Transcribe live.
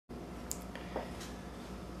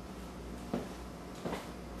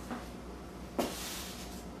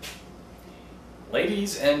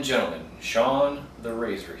Ladies and gentlemen, Sean the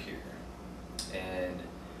Razor here. And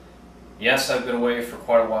yes, I've been away for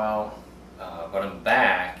quite a while, but I'm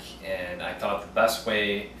back, and I thought the best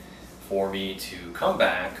way for me to come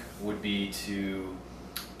back would be to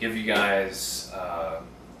give you guys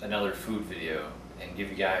another food video and give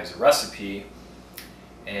you guys a recipe.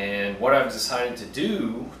 And what I've decided to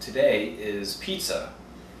do today is pizza.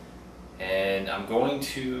 And I'm going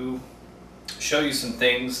to show you some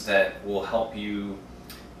things that will help you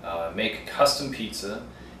make a custom pizza,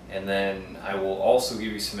 and then I will also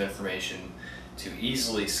give you some information to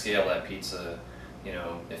easily scale that pizza. You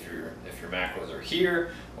know, if your macros are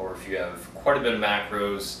here, or if you have quite a bit of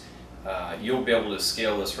macros, you'll be able to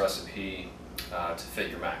scale this recipe to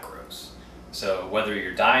fit your macros. So whether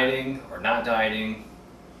you're dieting or not dieting,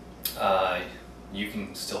 you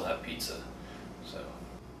can still have pizza. So.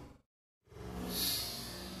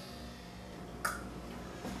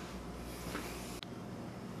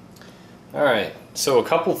 Alright, so a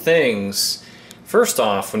couple things. First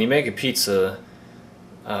off, when you make a pizza,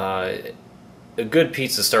 a good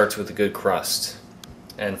pizza starts with a good crust.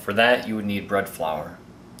 And for that you would need bread flour.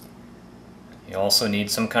 You also need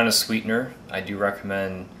some kind of sweetener. I do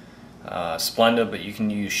recommend Splenda, but you can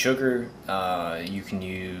use sugar, you can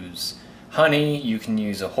use honey, you can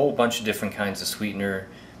use a whole bunch of different kinds of sweetener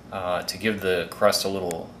to give the crust a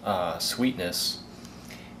little sweetness.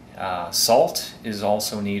 Salt is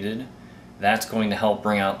also needed. That's going to help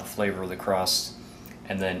bring out the flavor of the crust.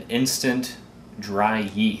 And then instant dry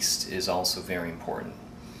yeast is also very important.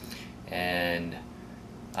 And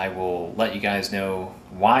I will let you guys know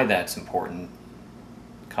why that's important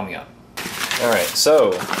coming up. Alright,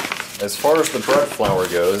 so as far as the bread flour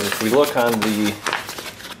goes, if we look on the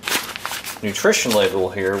nutrition label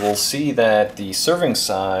here, we'll see that the serving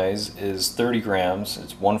size is 30 grams.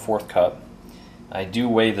 It's 1/4 cup. I do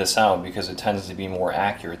weigh this out because it tends to be more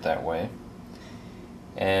accurate that way.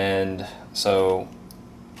 And so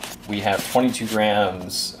we have 22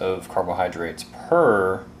 grams of carbohydrates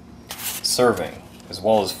per serving, as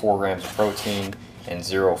well as 4 grams of protein and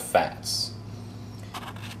 0 fats.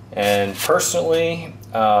 And personally,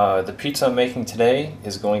 the pizza I'm making today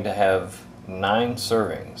is going to have 9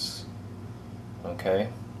 servings. Okay?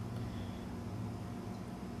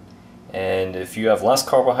 And if you have less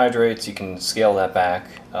carbohydrates, you can scale that back.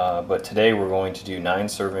 But today we're going to do 9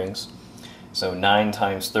 servings. So 9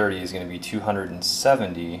 times 30 is going to be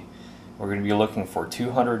 270. We're going to be looking for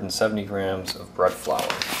 270 grams of bread flour.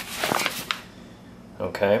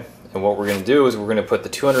 Okay, and what we're going to do is we're going to put the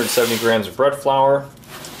 270 grams of bread flour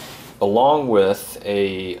along with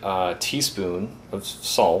a teaspoon of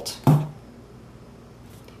salt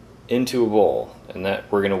into a bowl. And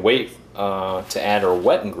that we're going to wait to add our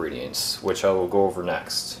wet ingredients, which I will go over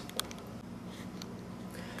next.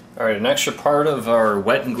 Alright, an extra part of our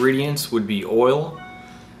wet ingredients would be oil.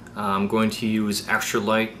 I'm going to use extra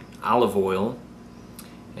light olive oil,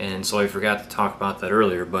 and so I forgot to talk about that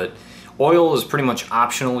earlier, but oil is pretty much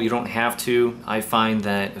optional. You don't have to. I find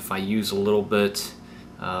that if I use a little bit,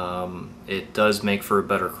 it does make for a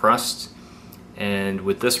better crust. And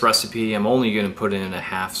with this recipe, I'm only going to put in a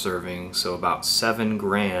half serving, so about 7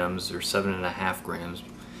 grams or 7.5 grams.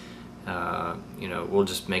 You know, we'll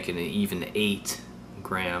just make it an even 8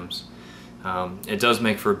 grams. It does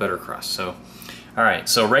make for a better crust. So, alright,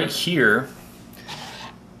 so right here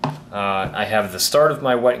I have the start of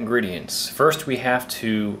my wet ingredients. First we have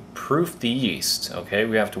to proof the yeast. Okay,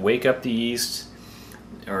 we have to wake up the yeast,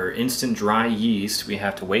 or instant dry yeast. We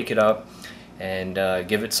have to wake it up and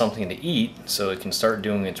give it something to eat so it can start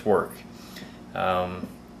doing its work.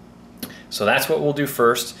 So that's what we'll do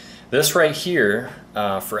first. This right here,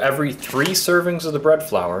 for every 3 servings of the bread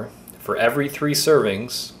flour, for every 3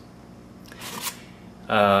 servings,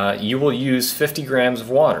 you will use 50 grams of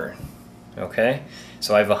water. Okay,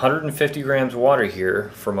 so I have 150 grams of water here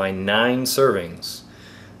for my 9 servings.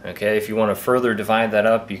 Okay, if you want to further divide that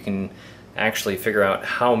up, you can actually figure out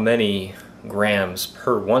how many grams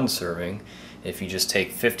per 1 serving. If you just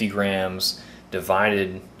take 50 grams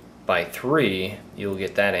divided by 3, you'll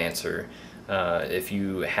get that answer. If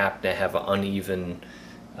you happen to have an uneven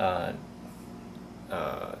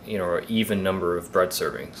you know, or even number of bread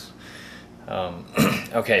servings.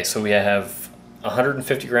 Okay, so we have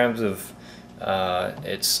 150 grams of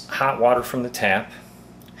it's hot water from the tap,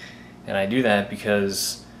 and I do that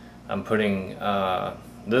because I'm putting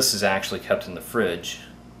this is actually kept in the fridge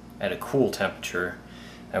at a cool temperature,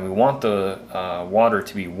 and we want the water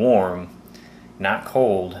to be warm, not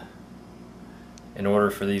cold, in order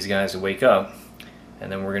for these guys to wake up.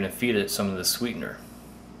 And then we're going to feed it some of the sweetener.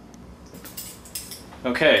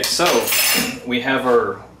 Okay, so we have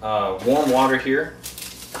our warm water here.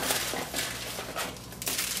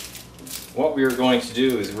 What we are going to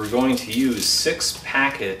do is we're going to use 6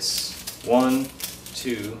 packets, 1,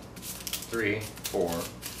 2, 3, 4,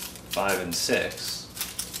 5, and 6.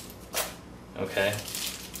 Okay,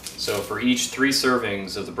 so for each 3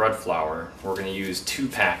 servings of the bread flour, we're going to use 2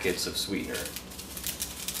 packets of sweetener.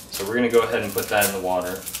 So we're going to go ahead and put that in the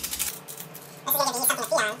water.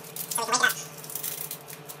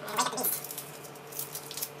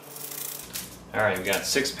 Alright, we got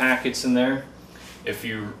 6 packets in there. If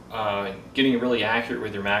you're getting really accurate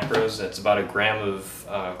with your macros, that's about 1 gram of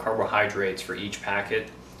carbohydrates for each packet.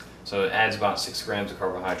 So it adds about 6 grams of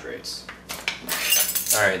carbohydrates.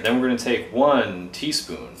 Alright, then we're going to take 1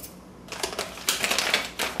 teaspoon.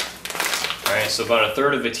 Alright, so about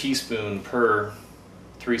 1/3 of a teaspoon per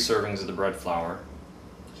 3 servings of the bread flour.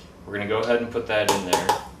 We're going to go ahead and put that in there.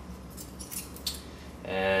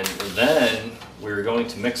 And then we're going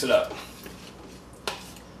to mix it up.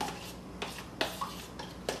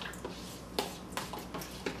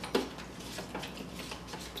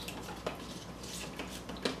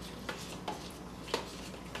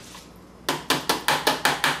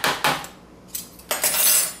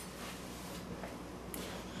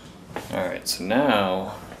 Alright, so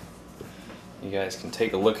now you guys can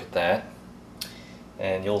take a look at that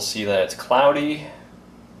and you'll see that it's cloudy,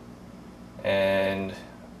 and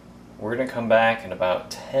we're going to come back in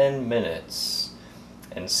about 10 minutes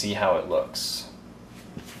and see how it looks.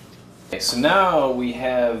 Okay, so now we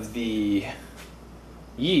have the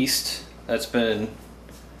yeast that's been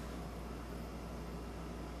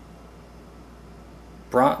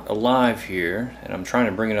brought alive here, and I'm trying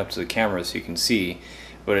to bring it up to the camera so you can see,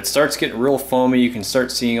 but it starts getting real foamy. You can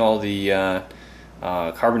start seeing all the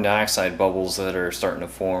carbon dioxide bubbles that are starting to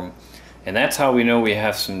form, and that's how we know we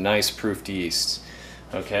have some nice proofed yeast.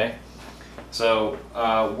 Okay, so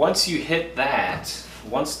once you hit that,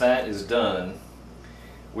 once that is done,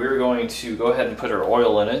 we're going to go ahead and put our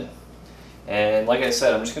oil in it. And like I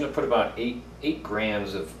said, I'm just going to put about 8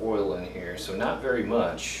 grams of oil in here, so not very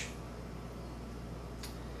much.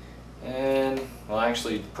 And well, I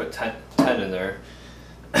actually put 10 in there,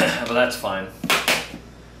 but that's fine.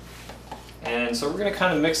 And so we're going to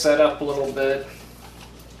kind of mix that up a little bit.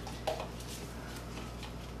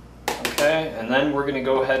 Okay, and then we're going to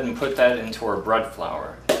go ahead and put that into our bread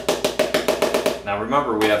flour. Now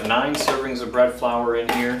remember, we have 9 servings of bread flour in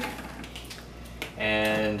here,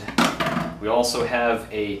 and we also have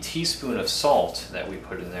a teaspoon of salt that we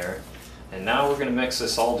put in there. And now we're going to mix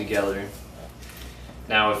this all together.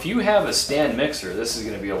 Now if you have a stand mixer, this is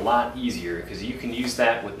going to be a lot easier because you can use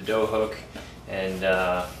that with the dough hook, and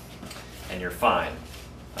you're fine.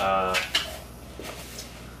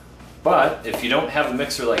 But if you don't have a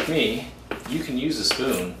mixer like me, you can use a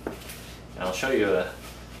spoon. And I'll show you a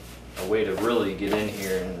way to really get in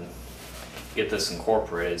here and get this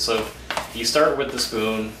incorporated. So you start with the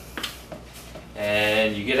spoon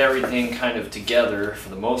and you get everything kind of together for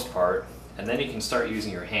the most part, and then you can start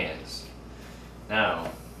using your hands. Now,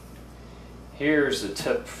 here's the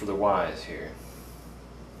tip for the wise here.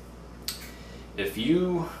 If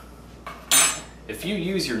you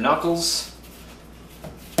use your knuckles,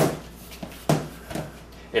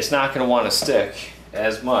 it's not going to want to stick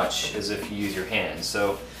as much as if you use your hands.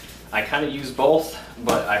 So I kind of use both,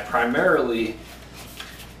 but I primarily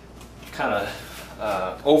kind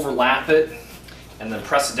of overlap it and then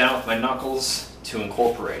press it down with my knuckles to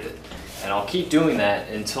incorporate it. And I'll keep doing that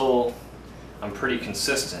until I'm pretty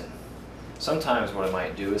consistent. Sometimes what I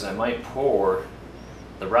might do is I might pour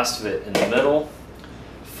the rest of it in the middle,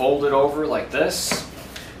 fold it over like this,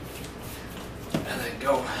 and then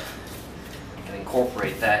go and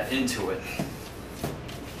incorporate that into it.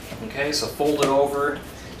 Okay, so fold it over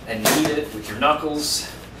and knead it with your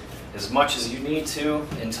knuckles as much as you need to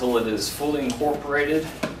until it is fully incorporated.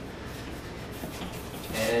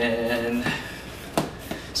 And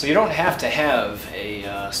so you don't have to have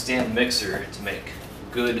a stand mixer to make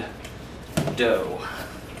good dough.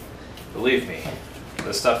 Believe me,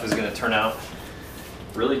 this stuff is going to turn out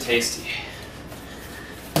really tasty.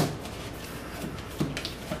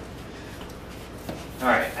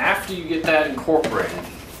 Alright, after you get that incorporated,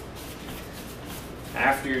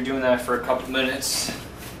 after you're doing that for a couple minutes,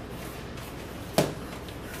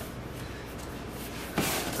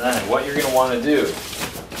 then what you're going to want to do,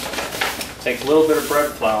 take a little bit of bread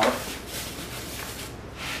flour,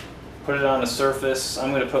 put it on a surface. I'm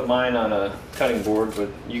going to put mine on a cutting board, but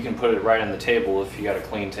you can put it right on the table if you got a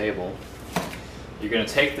clean table. You're going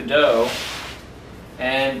to take the dough,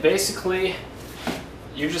 and basically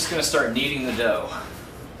you're just going to start kneading the dough.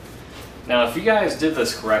 Now, if you guys did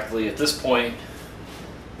this correctly, at this point,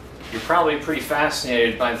 you're probably pretty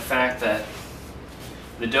fascinated by the fact that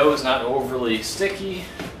the dough is not overly sticky,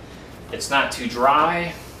 it's not too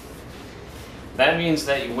dry. That means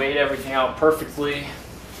that you weighed everything out perfectly,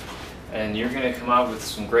 and you're going to come out with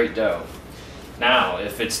some great dough. Now,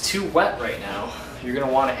 if it's too wet right now, you're going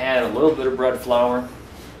to want to add a little bit of bread flour.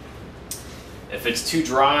 If it's too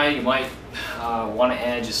dry, you might want to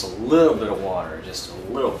add just a little bit of water, just a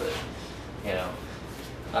little bit, you know.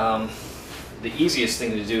 The easiest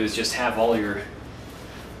thing to do is just have all your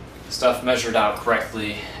stuff measured out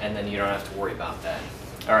correctly, and then you don't have to worry about that.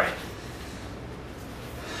 All right.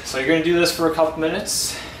 So you're going to do this for a couple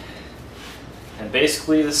minutes, and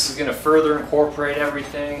basically this is going to further incorporate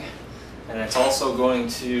everything, and it's also going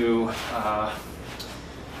to, I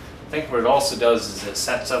think what it also does is it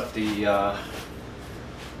sets up the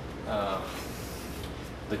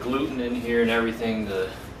gluten in here and everything to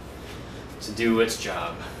do its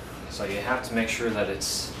job. So you have to make sure that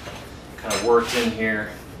it's kind of worked in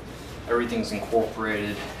here, everything's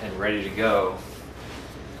incorporated and ready to go.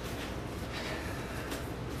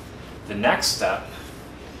 The next step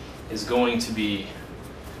is going to be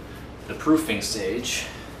the proofing stage.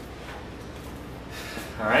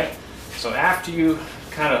 All right, so after you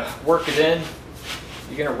kind of work it in,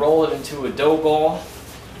 you're going to roll it into a dough ball.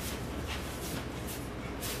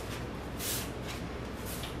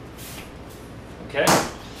 Okay,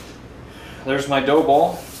 there's my dough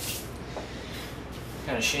ball.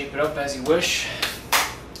 Kind of shape it up as you wish.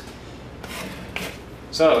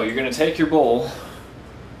 So you're going to take your bowl.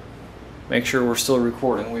 Make sure we're still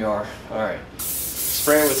recording. We are. All right.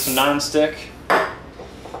 Spray it with some nonstick.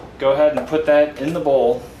 Go ahead and put that in the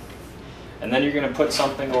bowl, and then you're going to put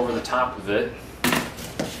something over the top of it.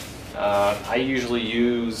 I usually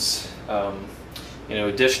use, a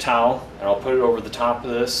dish towel, and I'll put it over the top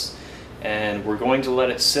of this, and we're going to let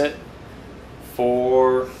it sit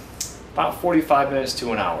for about 45 minutes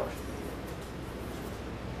to an hour.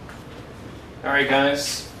 All right,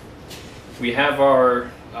 guys. We have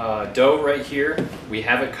our dough right here. We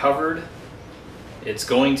have it covered. It's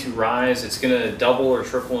going to rise. It's going to double or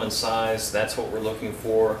triple in size. That's what we're looking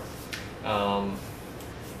for. The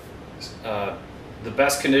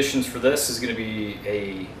best conditions for this is going to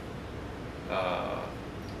be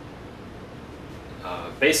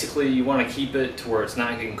basically you want to keep it to where it's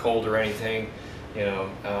not getting cold or anything. The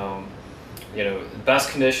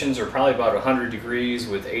best conditions are probably about 100 degrees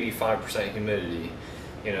with 85% humidity.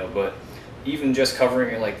 But even just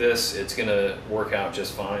covering it like this, it's gonna work out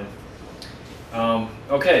just fine.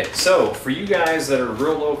 Okay, so for you guys that are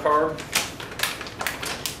real low carb,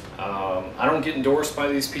 I don't get endorsed by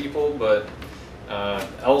these people, but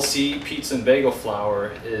LC pizza and bagel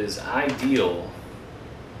flour is ideal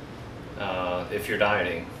if you're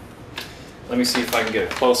dieting. Let me see if I can get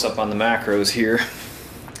a close-up on the macros here.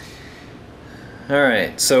 All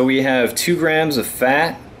right, so we have 2 grams of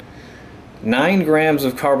fat, 9 grams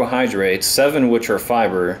of carbohydrates, 7 which are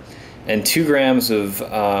fiber, and 2 grams of,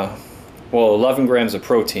 11 grams of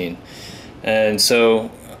protein. And so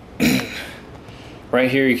right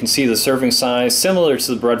here you can see the serving size, similar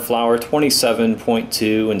to the bread flour,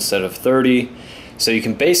 27.2 instead of 30. So you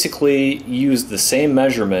can basically use the same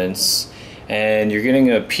measurements, and you're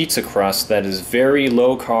getting a pizza crust that is very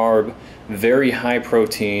low carb, very high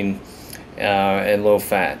protein, and low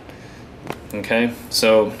fat. Okay,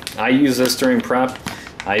 so I use this during prep.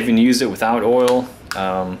 I even use it without oil.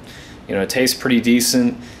 It tastes pretty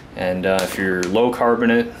decent, and if you're low carb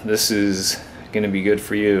in it, this is going to be good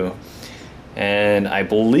for you. And I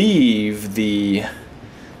believe the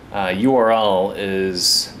URL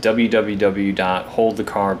is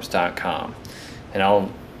www.holdthecarbs.com, and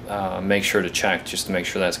I'll make sure to check just to make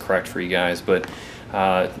sure that's correct for you guys. But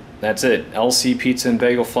that's it. LC pizza and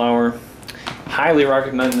bagel flour. Highly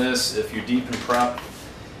recommend this if you're deep in prep.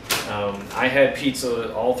 I had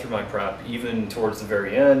pizza all through my prep, even towards the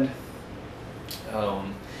very end. I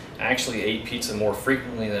actually ate pizza more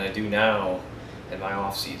frequently than I do now in my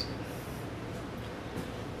off season.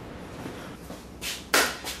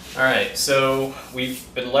 Alright, so we've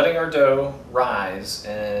been letting our dough rise,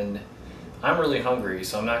 and I'm really hungry,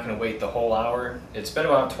 so I'm not going to wait the whole hour. It's been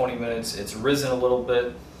about 20 minutes. It's risen a little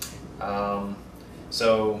bit.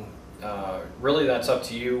 Really that's up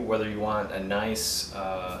to you whether you want a nice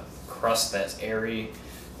crust that's airy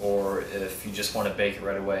or if you just want to bake it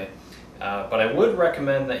right away. But I would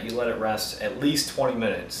recommend that you let it rest at least 20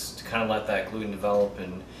 minutes to kind of let that gluten develop,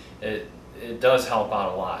 and it does help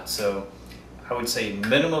out a lot. So I would say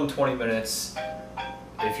minimum 20 minutes.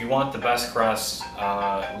 If you want the best crust,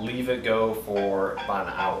 leave it go for about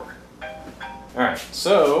an hour. Alright,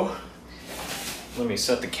 so let me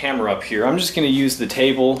set the camera up here. I'm just going to use the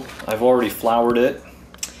table. I've already floured it.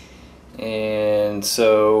 And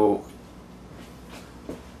so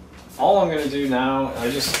all I'm going to do now,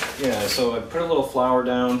 so I put a little flour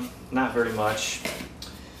down, not very much.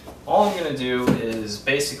 All I'm going to do is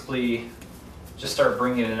basically just start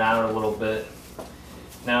bringing it out a little bit.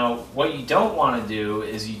 Now, what you don't want to do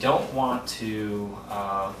is you don't want to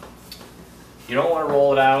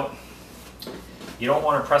roll it out. You don't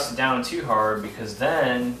want to press it down too hard, because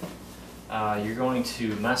then you're going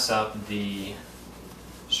to mess up the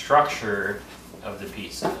structure of the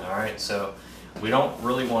pizza. All right, so we don't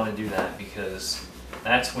really want to do that, because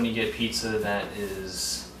that's when you get pizza that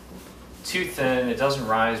is too thin. It doesn't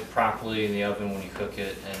rise properly in the oven when you cook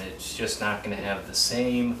it, and it's just not going to have the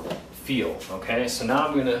same feel. Okay, so now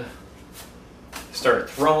I'm going to start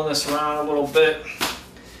throwing this around a little bit.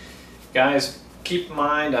 Guys, keep in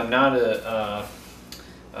mind, I'm not a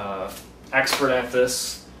expert at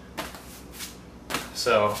this,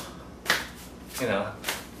 so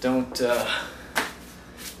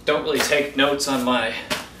don't really take notes on my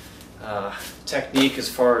technique as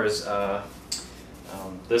far as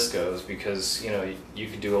this goes, because you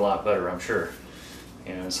could do a lot better, I'm sure.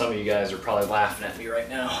 Some of you guys are probably laughing at me right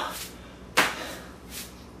now.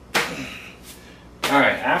 All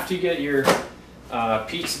right, after you get your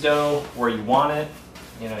pizza dough where you want it,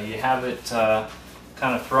 you have it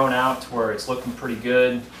kind of thrown out to where it's looking pretty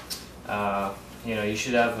good. You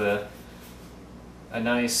should have a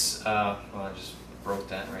nice, well, I just broke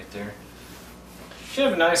that right there. You should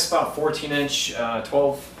have a nice about 14-inch,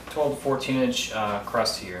 12 to 14-inch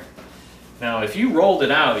crust here. Now, if you rolled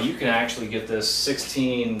it out, you can actually get this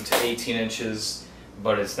 16 to 18 inches,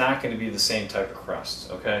 but it's not going to be the same type of crust,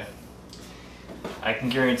 okay? I can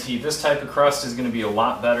guarantee this type of crust is going to be a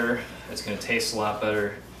lot better. It's going to taste a lot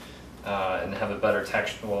better and have a better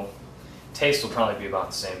texture. Well, taste will probably be about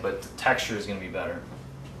the same, but the texture is going to be better.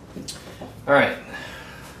 All right.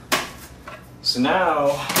 So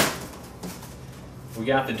now we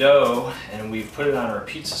got the dough and we've put it on our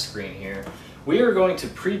pizza screen here. We are going to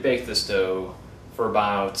pre-bake this dough for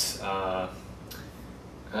about 4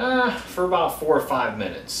 or 5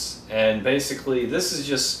 minutes. And basically this is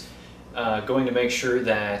just going to make sure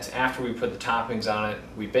that after we put the toppings on it,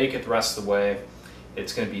 we bake it the rest of the way.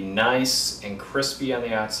 It's going to be nice and crispy on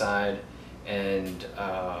the outside and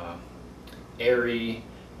airy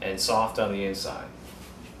and soft on the inside.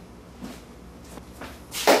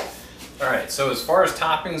 Alright, so as far as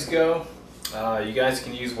toppings go, you guys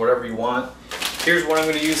can use whatever you want. Here's what I'm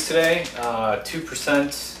going to use today,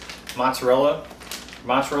 2% mozzarella.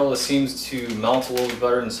 Mozzarella seems to melt a little bit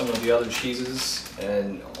better than some of the other cheeses,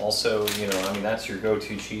 and also, that's your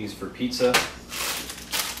go-to cheese for pizza.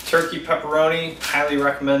 Turkey pepperoni, highly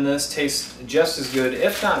recommend this. Tastes just as good,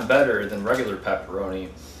 if not better, than regular pepperoni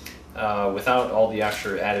without all the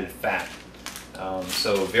extra added fat.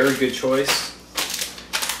 So very good choice.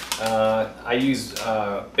 I use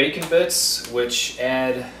bacon bits, which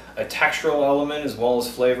add a textural element as well as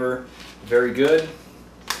flavor. Very good.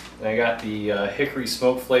 And I got the hickory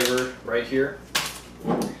smoke flavor right here.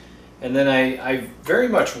 And then I very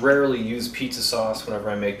much rarely use pizza sauce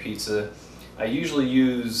whenever I make pizza. I usually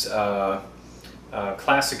use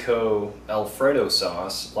Classico Alfredo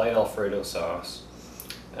sauce, light Alfredo sauce.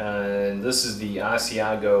 And this is the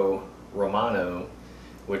Asiago Romano,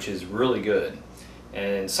 which is really good.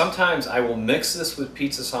 And sometimes I will mix this with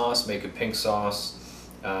pizza sauce, make a pink sauce,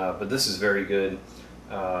 but this is very good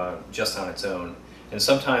just on its own. And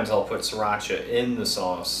sometimes I'll put sriracha in the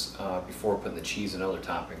sauce before putting the cheese and other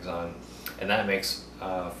toppings on, and that makes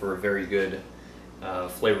for a very good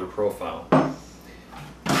flavor profile.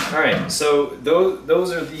 Alright, so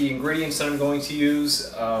those are the ingredients that I'm going to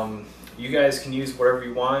use. You guys can use whatever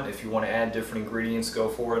you want. If you want to add different ingredients, go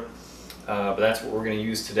for it. But that's what we're going to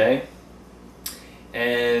use today.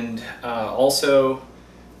 And also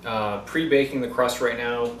pre-baking the crust right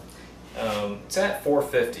now. It's at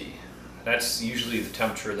 450. That's usually the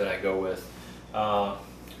temperature that I go with.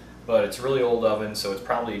 But it's a really old oven, so it's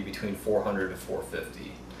probably between 400 to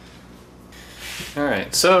 450.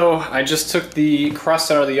 Alright, so I just took the crust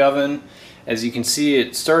out of the oven. As you can see,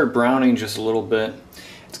 it started browning just a little bit.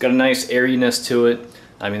 It's got a nice airiness to it.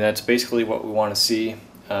 I mean, that's basically what we want to see.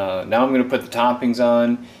 Now I'm going to put the toppings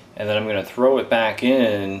on, and then I'm going to throw it back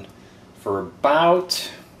in for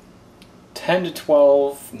about 10 to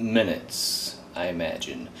 12 minutes, I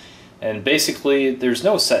imagine. And basically, there's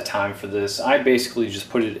no set time for this. I basically just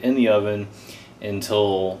put it in the oven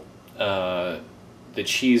until the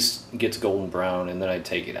cheese gets golden brown, and then I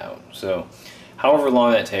take it out. So however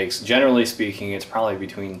long that takes, generally speaking, it's probably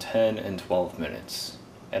between 10 and 12 minutes.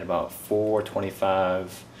 at about $4.25,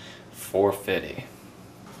 $4.50.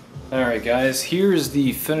 Alright guys, here's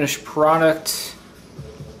the finished product,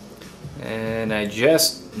 and I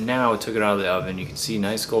just now took it out of the oven. You can see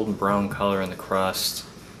nice golden brown color in the crust.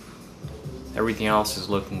 Everything else is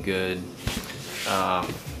looking good.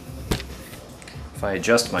 If I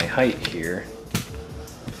adjust my height here,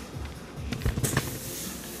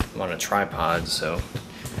 I'm on a tripod, so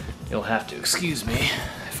you'll have to excuse me.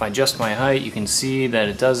 If I adjust my height, you can see that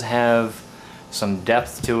it does have some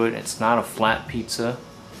depth to it. It's not a flat pizza,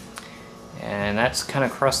 and that's the kind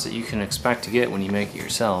of crust that you can expect to get when you make it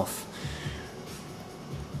yourself.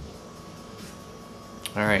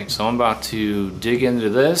 Alright, so I'm about to dig into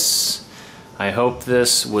this. I hope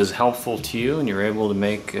this was helpful to you and you're able to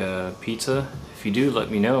make pizza. If you do,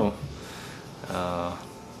 let me know.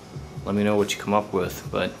 Let me know what you come up with.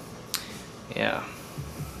 But yeah.